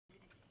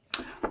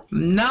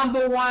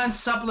Number one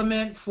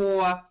supplement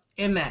for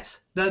MS.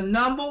 The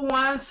number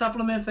one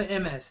supplement for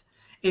MS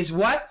is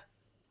what?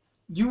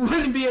 You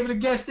wouldn't be able to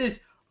guess this.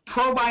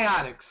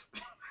 Probiotics.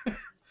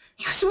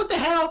 What the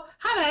hell?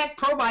 How the heck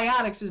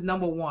probiotics is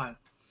number one?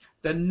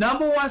 The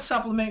number one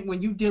supplement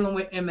when you're dealing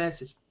with MS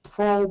is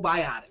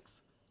probiotics.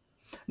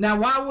 Now,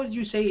 why would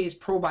you say it's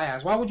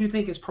probiotics? Why would you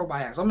think it's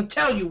probiotics? I'm going to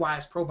tell you why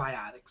it's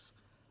probiotics.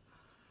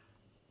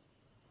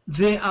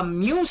 The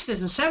immune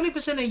system,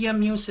 70% of your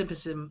immune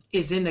system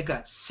is in the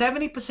gut.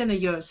 78%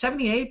 of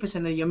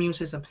your immune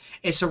system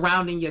is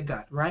surrounding your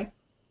gut, right?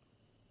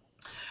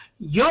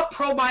 Your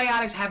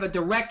probiotics have a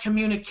direct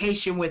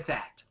communication with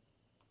that.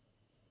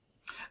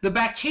 The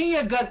bacteria in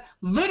your gut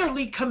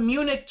literally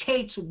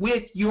communicates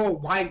with your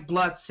white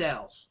blood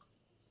cells.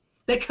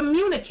 They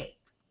communicate.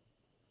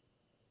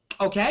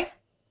 Okay?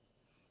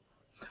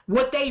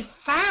 What they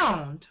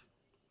found,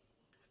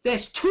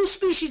 there's two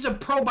species of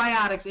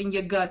probiotics in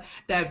your gut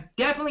that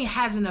definitely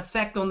has an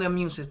effect on the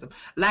immune system.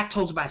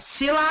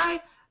 Lactobacilli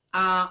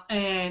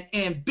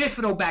and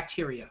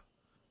bifidobacteria.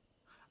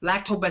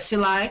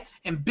 Lactobacilli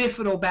and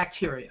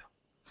bifidobacteria.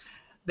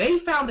 They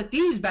found that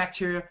these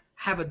bacteria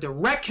have a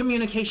direct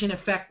communication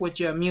effect with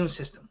your immune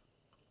system.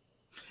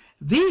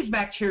 These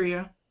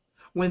bacteria,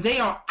 when they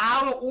are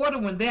out of order,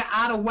 when they're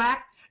out of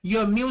whack,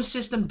 your immune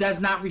system does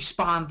not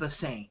respond the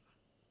same.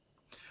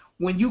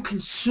 When you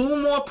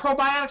consume more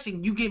probiotics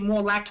and you get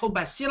more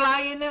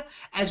lactobacilli in there,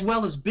 as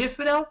well as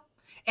bifido,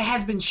 it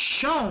has been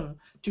shown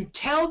to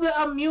tell the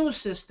immune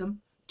system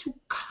to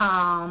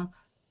calm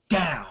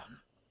down.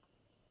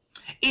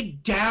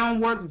 It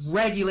downward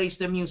regulates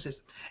the immune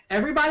system.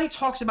 Everybody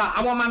talks about,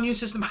 I want my immune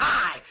system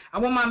high. I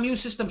want my immune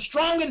system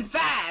strong and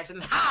fast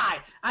and high.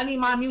 I need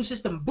my immune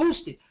system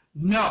boosted.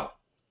 No.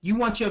 You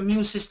want your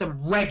immune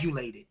system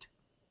regulated.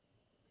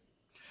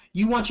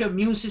 You want your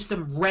immune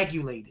system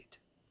regulated.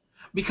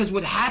 Because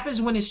what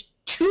happens when it's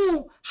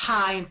too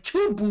high and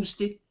too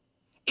boosted,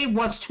 it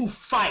wants to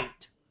fight.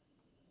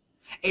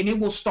 And it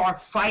will start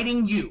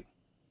fighting you.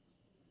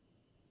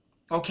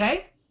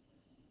 Okay?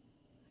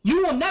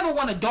 You will never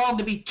want a dog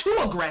to be too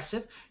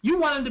aggressive. You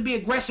want him to be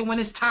aggressive when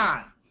it's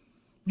time.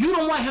 You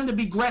don't want him to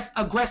be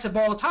aggressive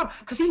all the time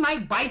because he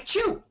might bite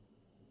you.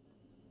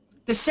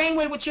 The same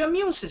way with your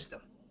immune system.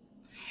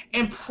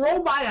 And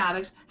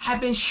probiotics have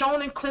been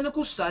shown in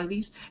clinical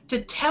studies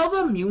to tell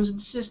the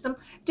immune system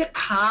to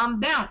calm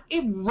down.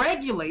 It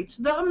regulates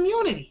the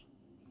immunity.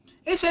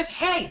 It says,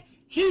 hey,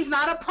 he's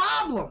not a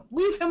problem.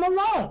 Leave him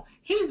alone.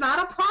 He's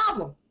not a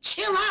problem.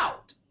 Chill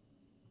out.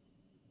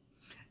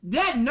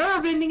 That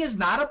nerve ending is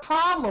not a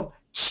problem.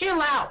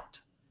 Chill out.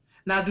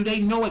 Now, do they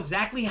know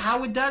exactly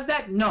how it does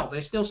that? No,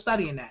 they're still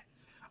studying that.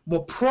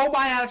 But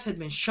probiotics have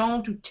been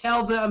shown to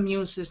tell the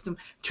immune system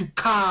to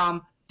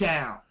calm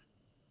down.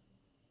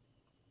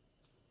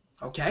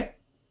 Okay?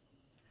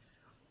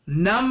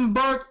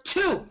 Number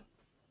two.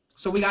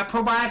 So we got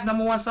probiotics,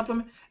 number one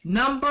supplement.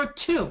 Number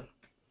two.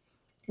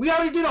 We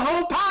already did a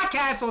whole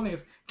podcast on this.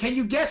 Can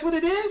you guess what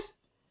it is?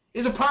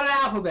 It's a part of the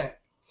alphabet.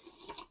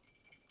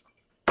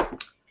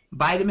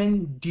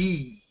 Vitamin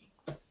D.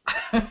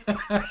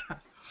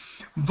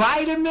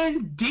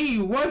 Vitamin D.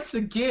 Once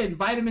again,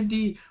 vitamin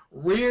D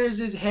rears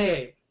its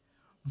head.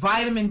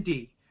 Vitamin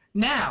D.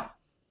 Now,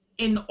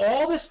 in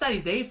all the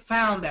studies, they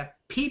found that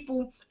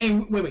people,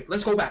 and wait,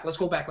 let's go back.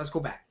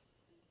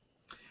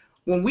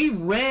 When we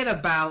read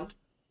about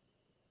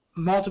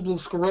multiple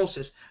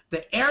sclerosis,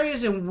 the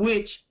areas in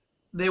which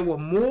they were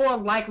more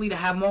likely to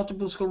have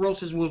multiple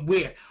sclerosis was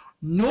where?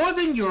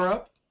 Northern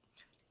Europe,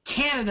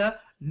 Canada,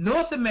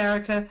 North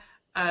America,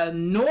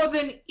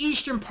 northern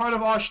eastern part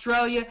of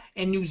Australia,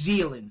 and New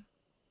Zealand.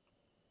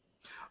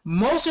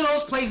 Most of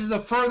those places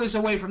are furthest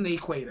away from the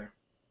equator.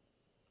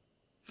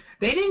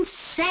 They didn't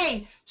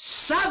say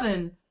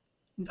southern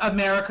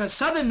America,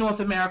 southern North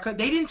America.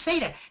 They didn't say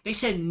that. They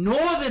said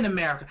Northern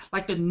America,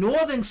 like the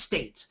northern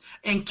states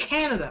and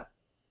Canada.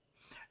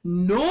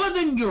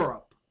 Northern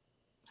Europe,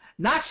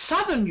 not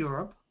Southern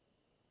Europe.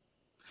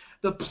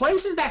 The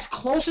places that's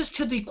closest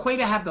to the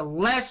equator have the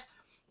less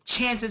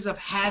chances of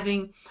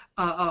having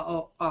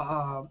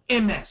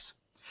MS,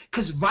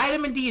 because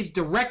vitamin D is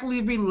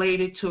directly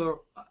related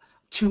to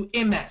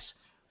MS.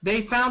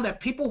 They found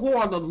that people who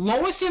are the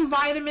lowest in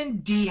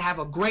vitamin D have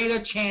a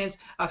greater chance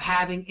of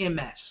having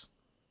MS.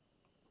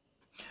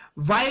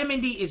 Vitamin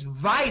D is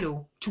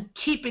vital to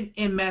keeping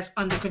MS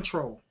under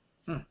control.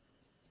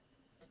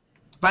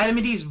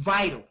 Vitamin D is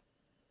vital.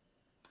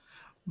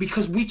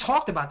 Because we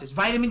talked about this.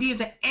 Vitamin D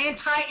is an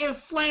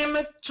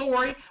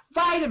anti-inflammatory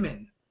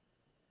vitamin.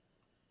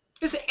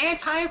 It's an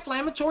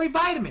anti-inflammatory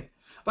vitamin.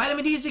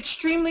 Vitamin D is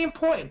extremely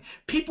important.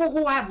 People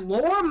who have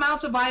lower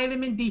amounts of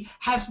vitamin D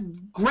have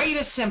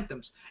greater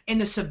symptoms, and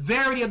the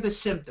severity of the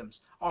symptoms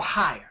are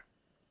higher.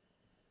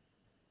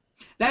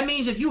 That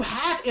means if you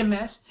have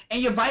MS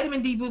and your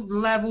vitamin D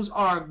levels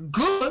are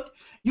good,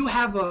 you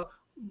have a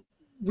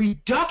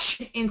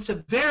reduction in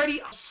severity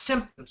of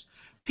symptoms.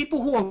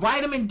 People who have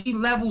vitamin D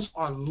levels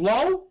are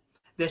low,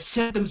 their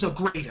symptoms are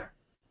greater.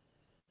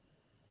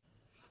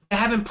 They're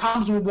having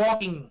problems with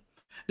walking.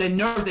 the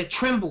nerve that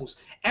trembles.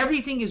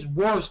 Everything is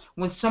worse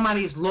when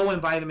somebody is low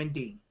in vitamin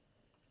D.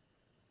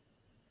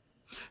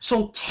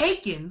 So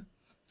taking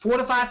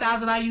 4,000 to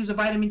 5,000 IUs of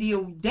vitamin D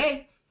a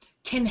day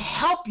can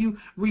help you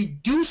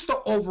reduce the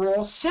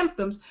overall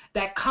symptoms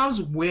that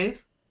comes with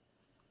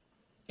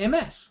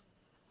MS.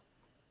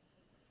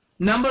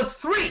 Number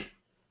 3,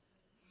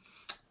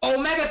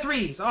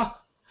 omega-3s.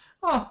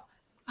 Oh,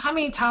 how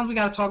many times we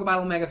got to talk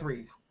about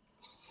omega-3s?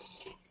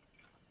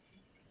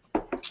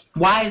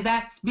 Why is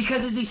that?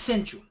 Because it's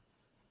essential.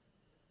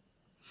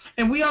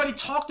 And we already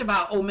talked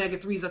about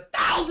omega-3s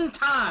 1,000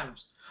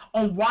 times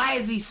on why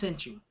it's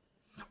essential.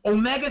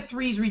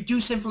 Omega-3s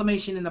reduce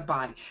inflammation in the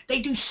body.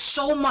 They do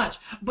so much.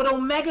 But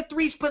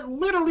omega-3s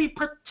literally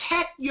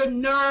protect your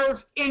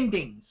nerve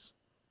endings.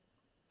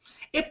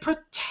 It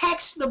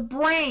protects the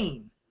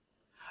brain.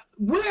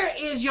 Where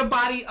is your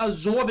body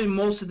absorbing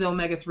most of the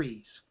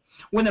omega-3s?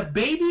 When a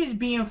baby is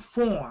being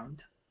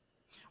formed,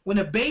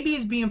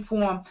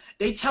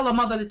 they tell a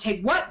mother to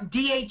take what?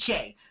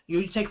 DHA.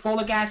 You take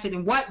folic acid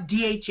and what?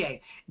 DHA.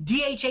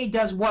 DHA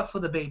does what for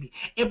the baby?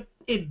 It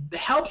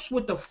helps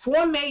with the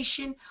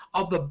formation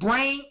of the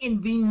brain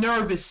and the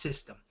nervous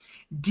system.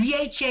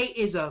 DHA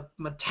is a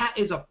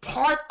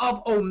part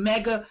of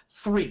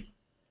omega-3.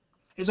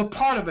 It's a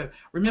part of it.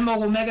 Remember,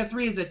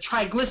 omega-3 is a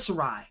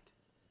triglyceride.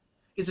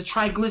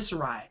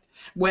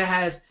 Where it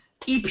has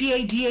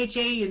EPA,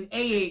 DHA, and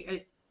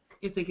AA.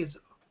 I think it's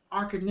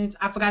arginine.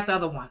 I forgot the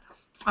other one.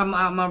 I'm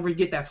going to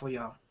re-get that for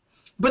y'all.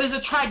 But it's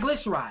a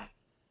triglyceride.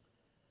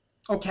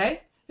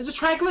 Okay? It's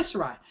a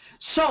triglyceride.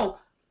 So,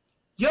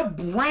 your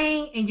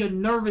brain and your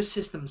nervous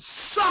system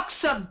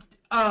sucks up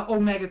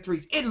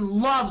omega-3s. It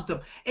loves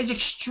them. It's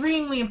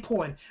extremely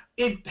important.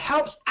 It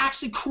helps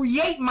actually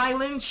create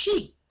myelin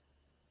sheath.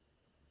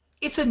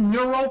 It's a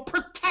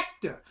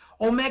neuroprotector.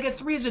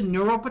 Omega-3 is a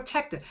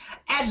neuroprotector.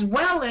 As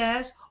well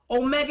as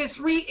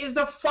omega-3 is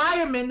the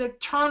fireman that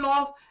turn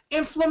off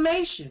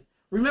inflammation.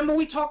 Remember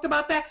we talked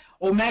about that?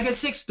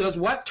 Omega-6 does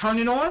what? Turn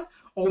it on.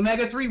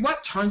 Omega-3 what?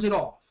 Turns it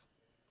off.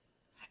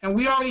 And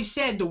we already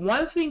said the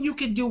one thing you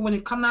can do when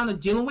it comes down to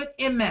dealing with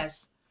MS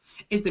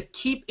is to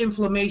keep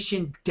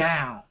inflammation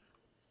down.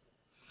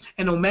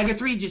 And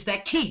omega-3, just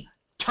that key,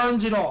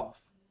 turns it off.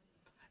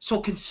 So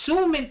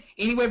consuming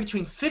anywhere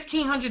between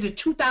 1,500 to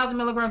 2,000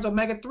 milligrams of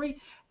omega-3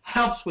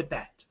 helps with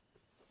that.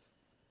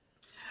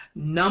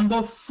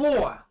 Number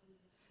 4,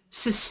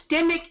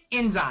 systemic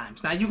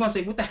enzymes. Now you're going to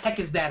say, what the heck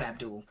is that,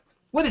 Abdul?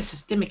 What is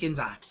systemic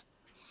enzymes?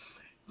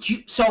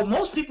 So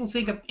most people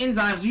think of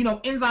enzymes,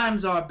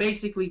 enzymes are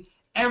basically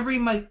every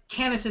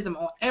mechanicism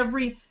or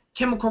every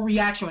chemical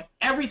reaction, or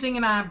everything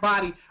in our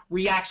body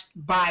reacts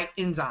by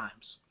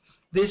enzymes.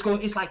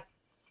 It's like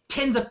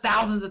tens of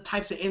thousands of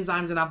types of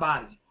enzymes in our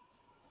body.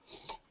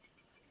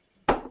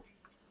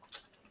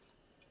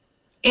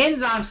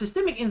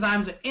 Systemic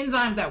enzymes are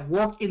enzymes that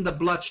work in the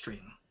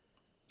bloodstream.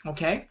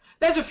 Okay?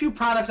 There's a few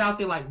products out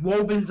there like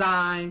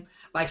Wobenzyme,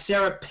 like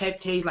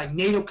serrapeptase, like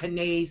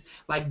nattokinase,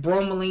 like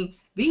bromelain.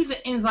 These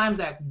are enzymes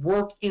that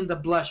work in the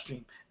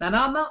bloodstream. Now,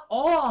 not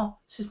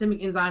all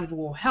systemic enzymes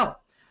will help,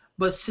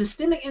 but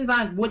systemic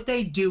enzymes, what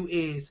they do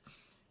is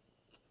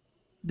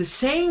the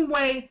same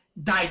way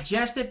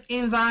digestive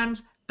enzymes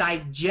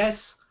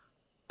digest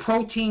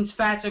proteins,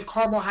 fats, and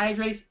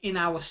carbohydrates in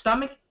our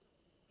stomach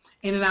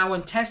and in our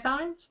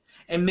intestines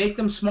and make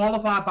them smaller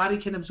so our body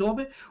can absorb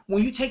it.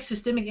 When you take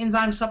systemic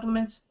enzyme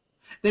supplements,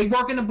 they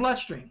work in the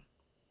bloodstream.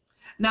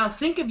 Now,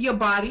 think of your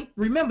body.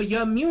 Remember,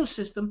 your immune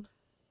system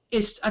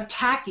is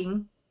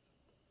attacking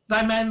the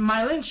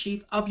myelin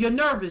sheath of your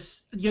nerves,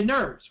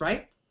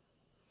 right?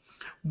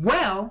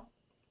 Well,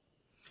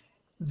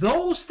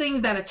 those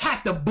things that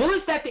attack, the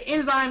bullets that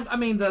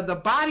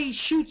the body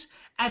shoots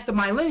at the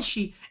myelin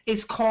sheath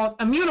is called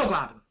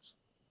immunoglobulins,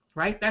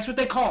 right? That's what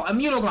they call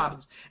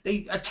immunoglobulins.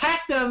 They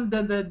attack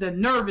the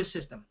nervous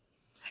system,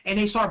 and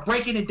they start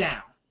breaking it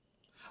down.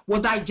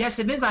 Well,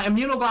 digestive enzymes,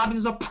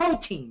 immunoglobulins are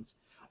proteins.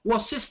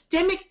 Well,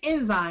 systemic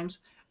enzymes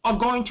are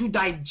going to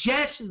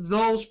digest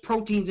those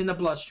proteins in the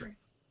bloodstream.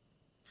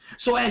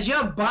 So as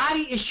your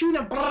body is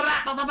shooting,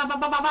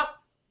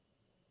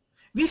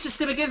 these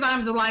systemic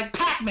enzymes are like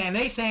Pac-Man.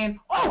 They saying,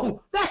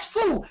 oh, that's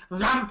food.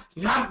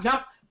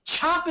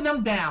 Chomping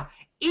them down,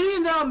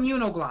 eating the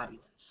immunoglobulins.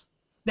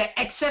 The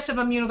excessive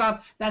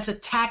immunoglobulins that's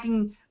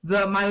attacking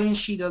the myelin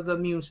sheath of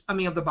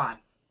the body.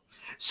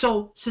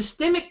 So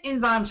systemic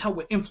enzymes help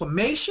with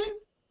inflammation.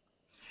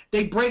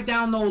 They break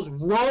down those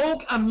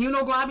rogue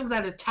immunoglobulins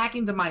that are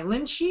attacking the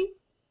myelin sheath.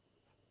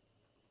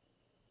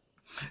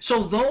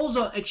 So those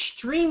are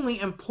extremely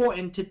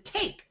important to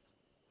take.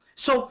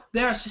 So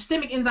there are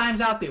systemic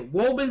enzymes out there.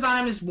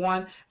 Wobenzyme is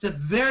one. It's a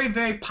very,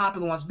 very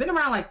popular one. It's been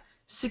around like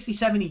 60,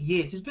 70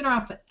 years. It's been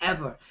around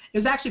forever. It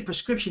was actually a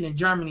prescription in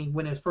Germany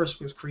when it first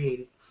was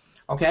created.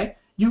 Okay?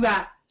 You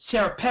got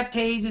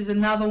serrapeptase is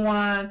another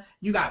one.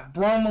 You got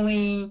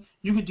bromelain.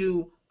 You could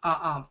do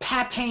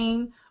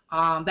papain.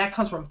 That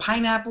comes from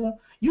pineapple.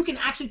 You can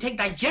actually take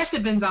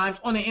digestive enzymes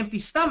on an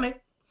empty stomach,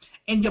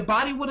 and your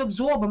body would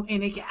absorb them,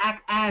 and they can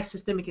act as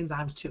systemic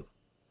enzymes too.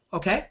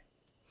 Okay?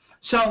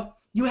 So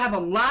you have a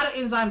lot of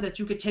enzymes that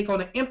you could take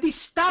on an empty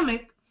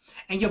stomach,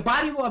 and your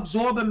body will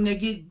absorb them and they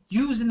get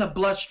used in the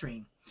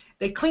bloodstream.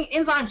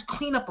 Enzymes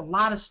clean up a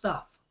lot of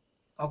stuff.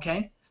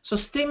 Okay? So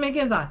stomach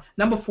enzyme.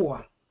 Number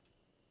 4.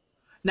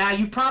 Now,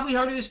 you probably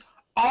heard of this,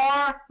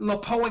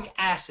 R-lipoic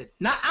acid.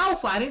 Not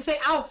alpha. I didn't say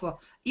alpha,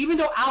 even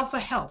though alpha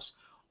helps.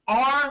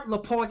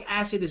 R-lipoic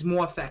acid is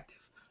more effective.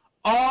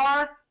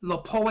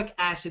 R-lipoic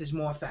acid is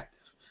more effective.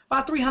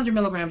 About 300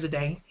 milligrams a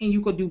day, and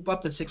you could do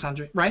up to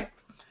 600, right?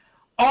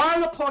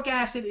 R-lipoic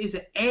acid is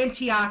an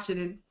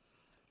antioxidant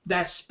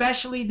that's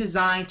specially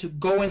designed to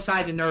go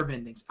inside the nerve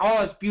endings.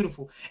 Oh, it's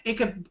beautiful. It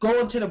could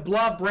go into the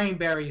blood-brain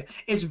barrier.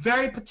 It's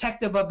very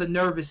protective of the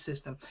nervous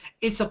system.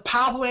 It's a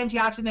powerful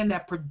antioxidant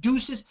that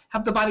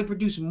helps the body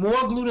produce more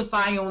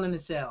glutathione in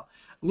the cell.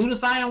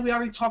 Glutathione, we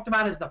already talked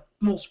about, is the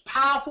most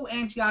powerful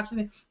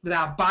antioxidant that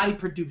our body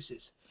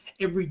produces.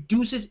 It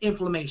reduces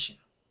inflammation.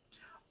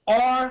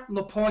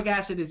 R-lipoic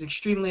acid is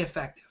extremely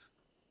effective.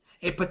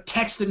 It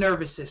protects the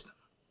nervous system.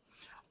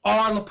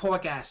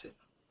 R-lipoic acid.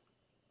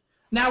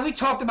 Now, we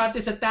talked about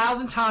this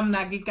 1,000 times, and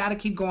I got to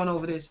keep going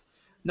over this.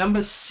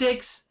 Number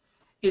 6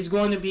 is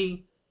going to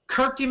be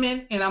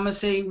curcumin, and I'm going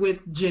to say with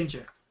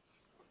ginger.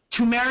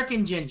 Turmeric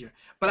and ginger.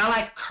 But I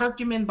like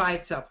curcumin by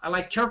itself. I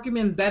like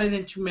curcumin better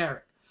than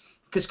turmeric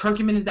because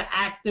curcumin is the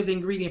active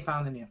ingredient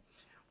found in there.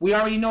 We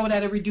already know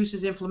that it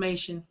reduces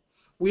inflammation.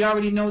 We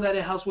already know that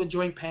it helps with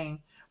joint pain.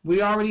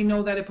 We already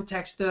know that it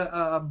protects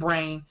the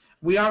brain.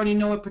 We already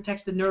know it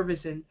protects the nerve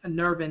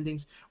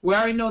endings. We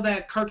already know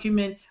that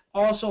curcumin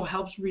also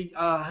helps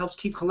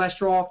keep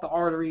cholesterol off the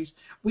arteries.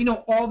 We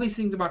know all these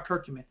things about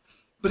curcumin,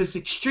 but it's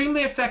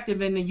extremely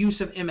effective in the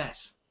use of MS.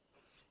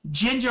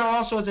 Ginger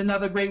also is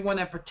another great one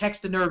that protects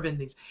the nerve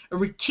endings.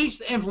 It keeps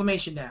the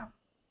inflammation down.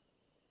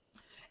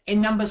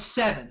 And number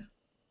 7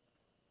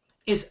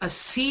 is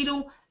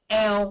acetyl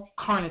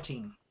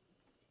L-carnitine.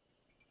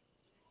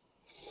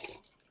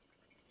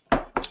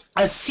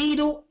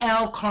 Acetyl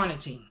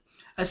L-carnitine.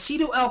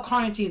 Acetyl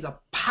L-carnitine is a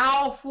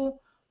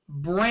powerful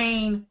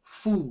brain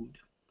food.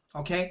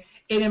 Okay?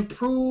 It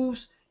improves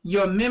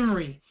your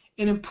memory.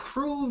 It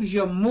improves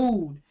your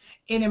mood.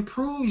 It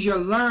improves your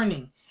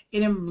learning.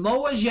 It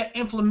lowers your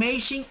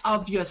inflammation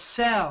of your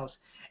cells.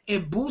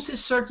 It boosts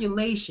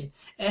circulation.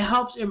 It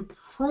helps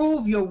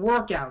improve your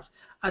workouts.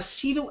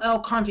 Acetyl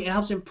L-carnitine, it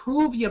helps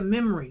improve your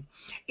memory.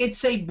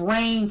 It's a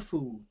brain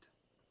food.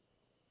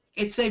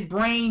 It's a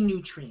brain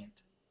nutrient.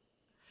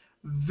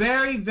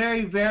 Very,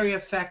 very, very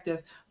effective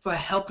for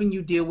helping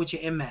you deal with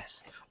your MS.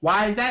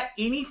 Why is that?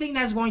 Anything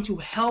that's going to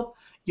help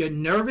your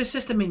nervous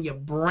system and your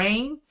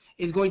brain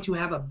is going to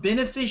have a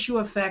beneficial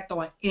effect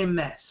on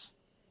MS.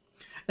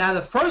 Now,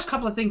 the first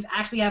couple of things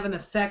actually have an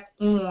effect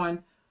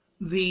on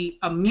the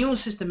immune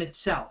system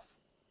itself.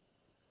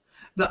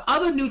 The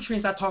other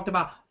nutrients I talked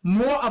about,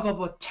 more of a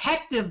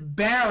protective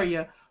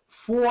barrier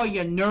for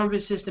your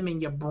nervous system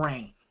and your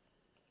brain.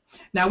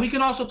 Now, we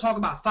can also talk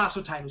about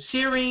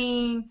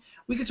phosphatidylserine.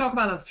 We can talk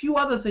about a few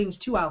other things,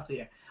 too, out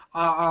there.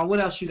 What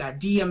else you got?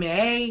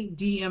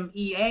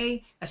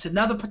 DMEA. That's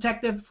another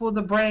protective for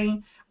the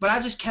brain. But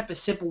I just kept it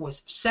simple with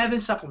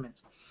 7 supplements.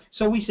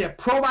 So we said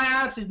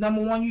probiotics is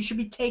number 1 you should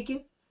be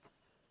taking.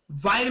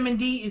 Vitamin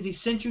D is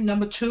essential,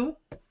 number 2.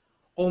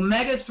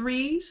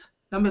 Omega-3s,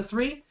 number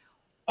 3.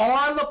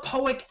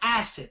 R-lipoic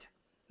acid,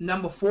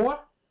 number 4.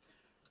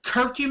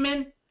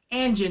 Curcumin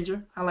and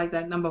ginger, I like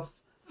that, number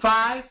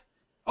 5.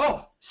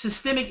 Oh,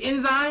 systemic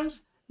enzymes,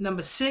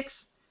 number 6.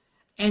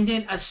 And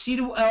then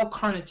acetyl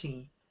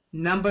L-carnitine,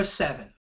 number 7.